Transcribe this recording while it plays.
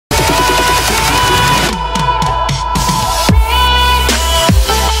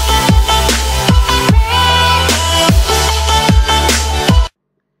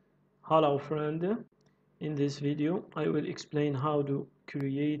Hello friend, in this video I will explain how to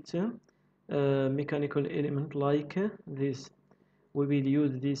create a mechanical element like this. We will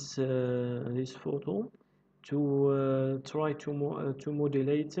use this photo to try to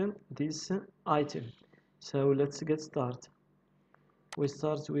modulate this item. So let's get started. We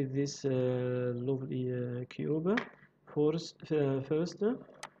start with this lovely cube. First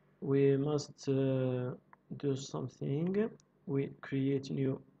we must do something. We create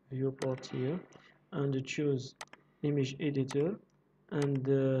new viewport here and choose image editor and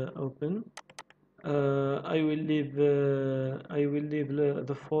open. I will leave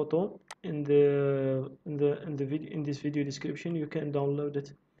the photo in this video description. You can download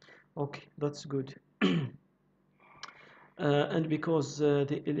it. Okay, that's good. And because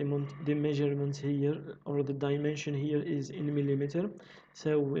the measurement here or the dimension here is in millimeter,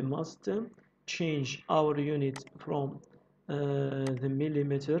 so we must change our unit from the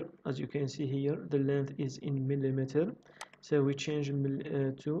millimeter. As you can see here, the length is in millimeter, so we change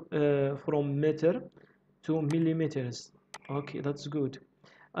from meter to millimeters. Okay, that's good.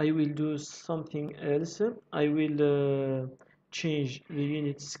 I will do something else. I will change the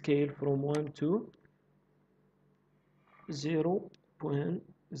unit scale from 1 to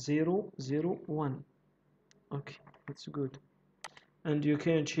 0.001. okay, that's good. And you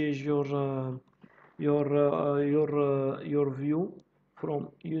can change your view from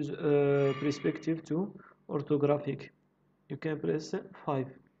perspective to orthographic. You can press 5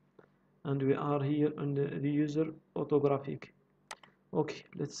 and we are here on the user orthographic. Okay,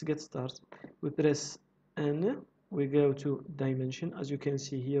 let's get started. We press N, we go to dimension. As you can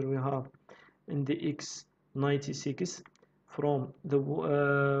see here, we have in the X 96, from the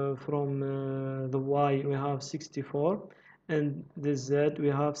Y we have 64, and the Z we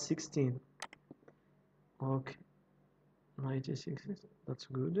have 16. Okay, 96, that's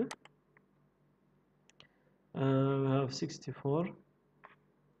good. We have 64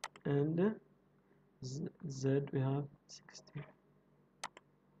 and Z we have 16,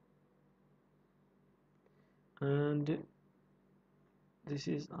 and this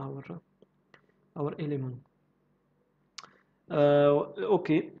is our element.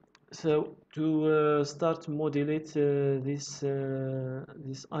 Okay, so to start modulate this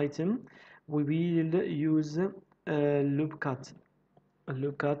item, we will use a loop cut.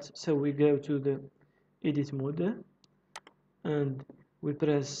 So we go to the edit mode and we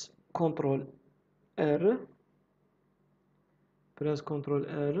press Ctrl R. Press Ctrl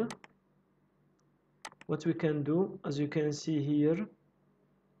R. What we can do, as you can see here,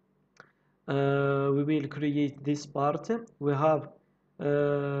 we will create this part. We have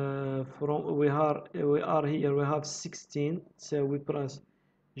we are here, we have 16, so we press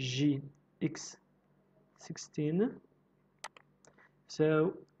GX 16.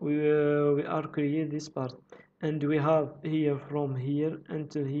 So we are create this part, and we have here from here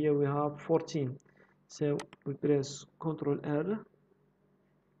until here we have 14. So we press Ctrl R.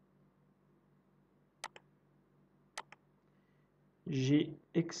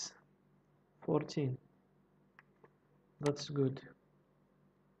 GX 14. That's good.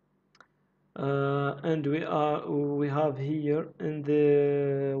 And we have here in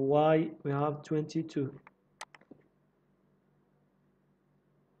the Y we have 22.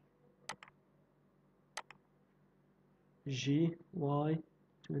 GY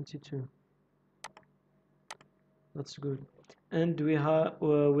 22. That's good. And we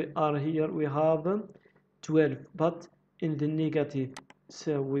are here, we have 12, but in the negative.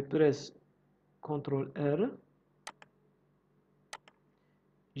 So we press Ctrl R.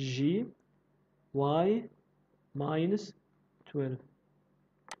 G Y minus 12.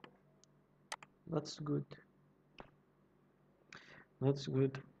 That's good. That's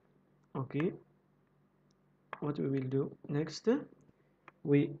good. Okay, what we will do next,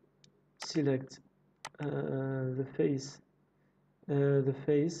 we select the face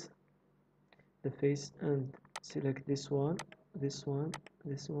and select this one, this one,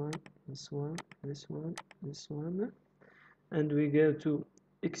 this one, this one, this one, this one, and we go to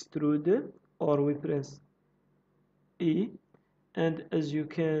extrude, or we press E, and as you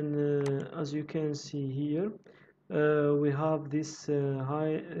can see here, we have this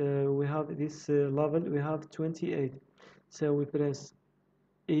we have this level, we have 28, so we press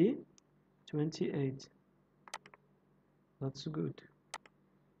E, 28. That's good.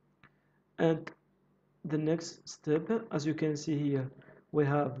 And the next step, as you can see here, we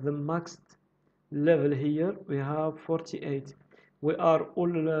have the max level here, we have 48. We are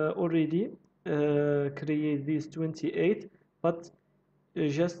already create this 28, but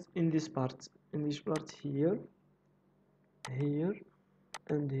just in this part here,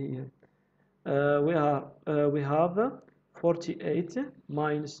 and here, we have 48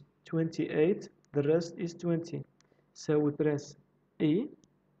 minus 28, the rest is 20, so we press E,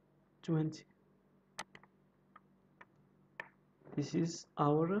 20. This is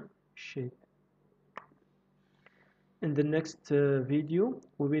our shape. In the next video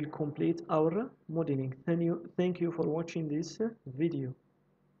we will complete our modeling. Thank you for watching this video.